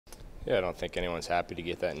Yeah, I don't think anyone's happy to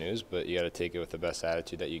get that news, but you got to take it with the best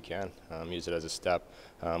attitude that you can. Use it as a step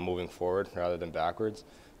moving forward rather than backwards.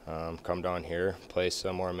 Come down here, play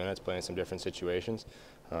some more minutes, play in some different situations,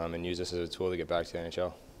 and use this as a tool to get back to the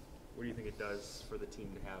NHL. What do you think it does for the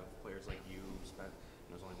team to have players like you spent?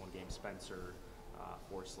 There's only one game, Spencer,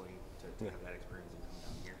 Forsling, to have that experience and come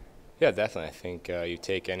down here. Yeah, definitely. I think you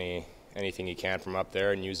take anything you can from up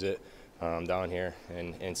there and use it down here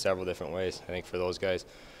in several different ways. I think for those guys,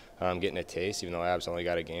 getting a taste, even though Ab's only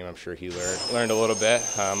got a game, I'm sure he learned a little bit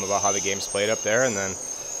about how the game's played up there. And then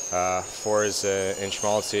Forrest and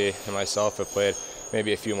Schmaltzy and myself have played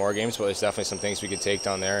maybe a few more games, but there's definitely some things we could take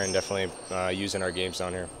down there and definitely use in our games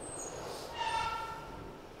down here.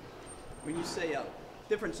 When you say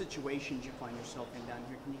different situations you find yourself in down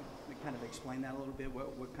here, can you kind of explain that a little bit?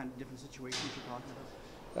 What kind of different situations you're talking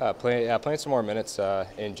about? Playing some more minutes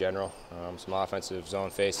in general. Some offensive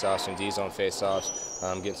zone faceoffs, some D zone faceoffs,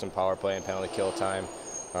 getting some power play and penalty kill time.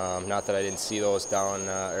 Not that I didn't see those down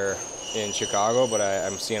or in Chicago, but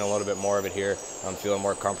I'm seeing a little bit more of it here. I'm feeling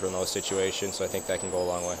more comfortable in those situations, so I think that can go a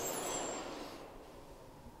long way.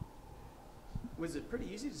 Was it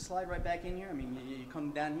pretty easy to slide right back in here? I mean, you come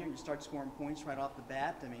down here and you start scoring points right off the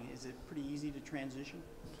bat. I mean, is it pretty easy to transition?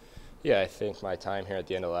 Yeah, I think my time here at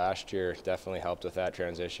the end of last year definitely helped with that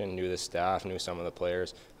transition. Knew the staff, knew some of the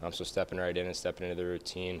players, so stepping right in and stepping into the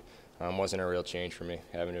routine wasn't a real change for me,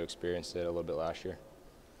 having to experience it a little bit last year.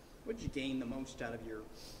 What did you gain the most out of your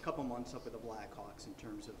couple months up with the Blackhawks in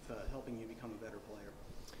terms of helping you become a better player?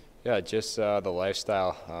 Yeah, just the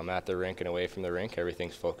lifestyle at the rink and away from the rink.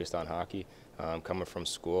 Everything's focused on hockey. Coming from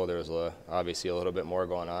school, there was obviously a little bit more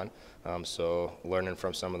going on. So learning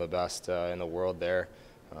from some of the best in the world there,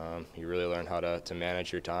 you really learn how to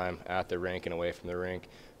manage your time at the rink and away from the rink,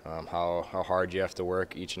 how hard you have to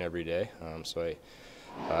work each and every day. So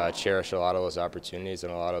I cherish a lot of those opportunities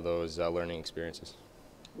and a lot of those learning experiences.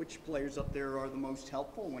 Which players up there are the most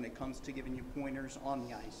helpful when it comes to giving you pointers on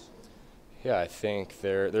the ice? Yeah, I think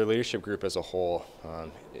their leadership group as a whole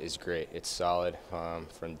is great. It's solid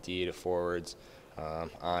from D to forwards,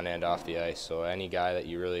 on and off the ice. So any guy that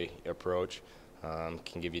you really approach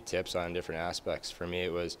can give you tips on different aspects. For me,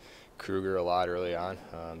 it was Kruger a lot early on,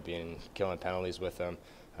 killing penalties with him,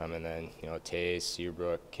 and then Taze,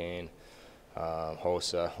 Seabrook, Kane,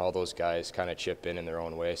 Hossa, all those guys kind of chip in their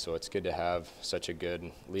own way. So it's good to have such a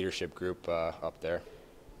good leadership group up there.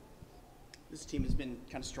 This team has been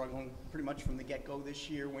kind of struggling pretty much from the get-go this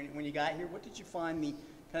year. When you got here, what did you find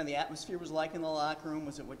the atmosphere was like in the locker room?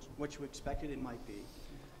 Was it what you expected it might be?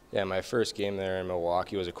 Yeah, my first game there in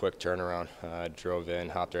Milwaukee was a quick turnaround. Drove in,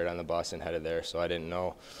 hopped right on the bus, and headed there. So I didn't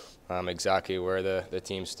know exactly where the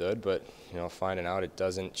team stood, but finding out it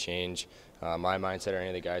doesn't change my mindset or any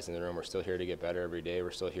of the guys in the room. We're still here to get better every day.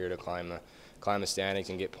 We're still here to climb the standings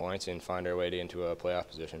and get points and find our way into a playoff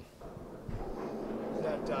position.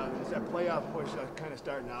 Is that playoff push kind of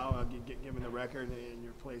start now, given the record and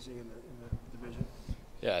your placing in the division?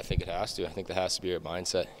 Yeah, I think it has to. I think that has to be your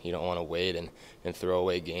mindset. You don't want to wait and throw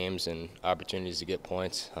away games and opportunities to get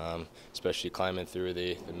points, especially climbing through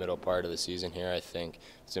the middle part of the season here. I think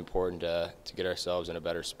it's important to get ourselves in a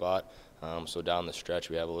better spot so down the stretch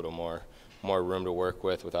we have a little more room to work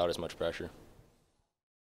with without as much pressure.